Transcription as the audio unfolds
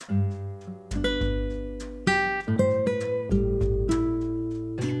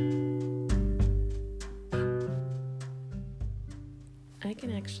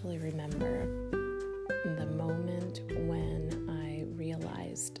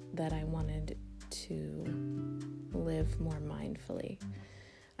that I wanted to live more mindfully.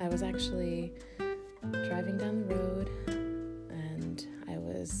 I was actually driving down the road and I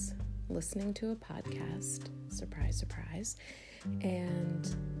was listening to a podcast, surprise, surprise,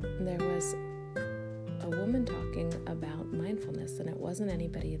 and there was a woman talking about mindfulness, and it wasn't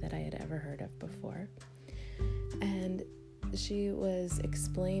anybody that I had ever heard of before. And she was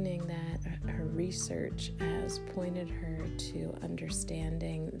explaining that her research has pointed her to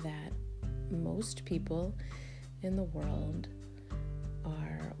understanding that most people in the world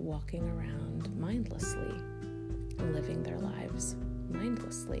are walking around mindlessly, living their lives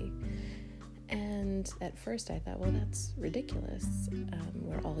mindlessly. And at first I thought, well, that's ridiculous.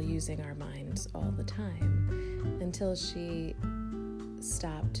 We're all using our minds all the time, until she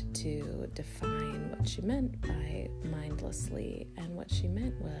stopped to define what she meant by mindlessly. And what she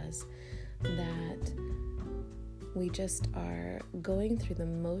meant was that we just are going through the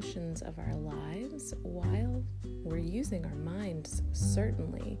motions of our lives while we're using our minds,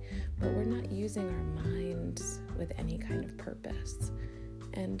 certainly, but we're not using our minds with any kind of purpose.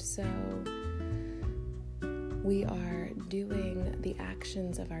 And so we are doing the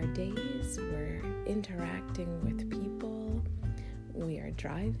actions of our days, we're interacting with people, we are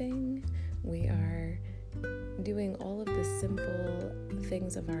driving, we are doing all of the simple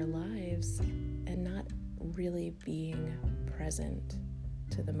things of our lives and not really being present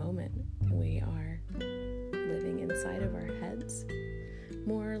to the moment. We are living inside of our heads,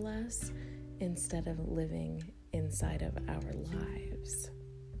 more or less, instead of living inside of our lives.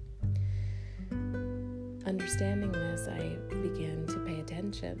 Understanding this, I began to pay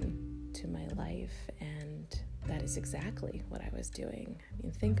attention to my life, and that is exactly what I was doing. I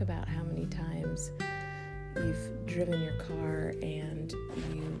mean, think about how many times you've driven your car and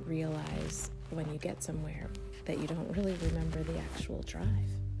you realize when you get somewhere that you don't really remember the actual drive.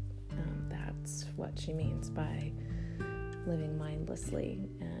 That's what she means by living mindlessly,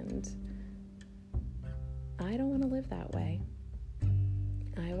 and I don't want to live that way.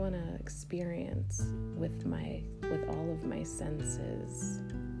 I want to experience with all of my senses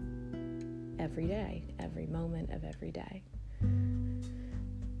every day, every moment of every day.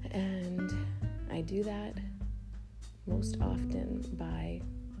 And I do that most often by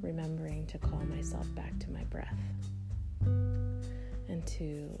remembering to call myself back to my breath and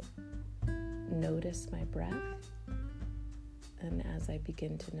to notice my breath. And as I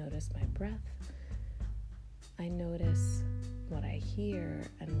begin to notice my breath, I notice what I hear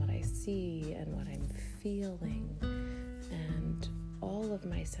and what I see and what I'm feeling, and all of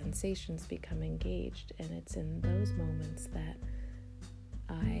my sensations become engaged. And it's in those moments that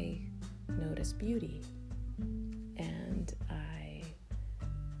I notice beauty, and I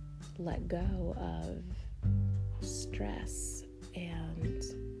let go of stress and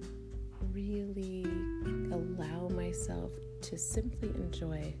really allow myself to simply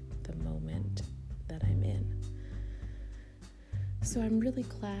enjoy the moment that I'm in. So I'm really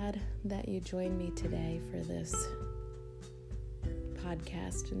glad that you joined me today for this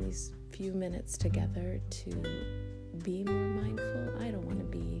podcast and these few minutes together to be more mindful. I don't want to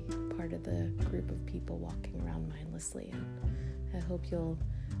be part of the group of people walking around mindlessly, and I hope you'll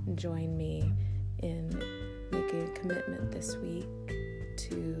join me in making a commitment this week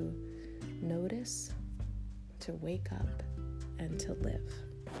to notice, to wake up, and to live.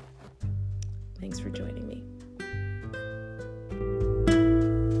 Thanks for joining me.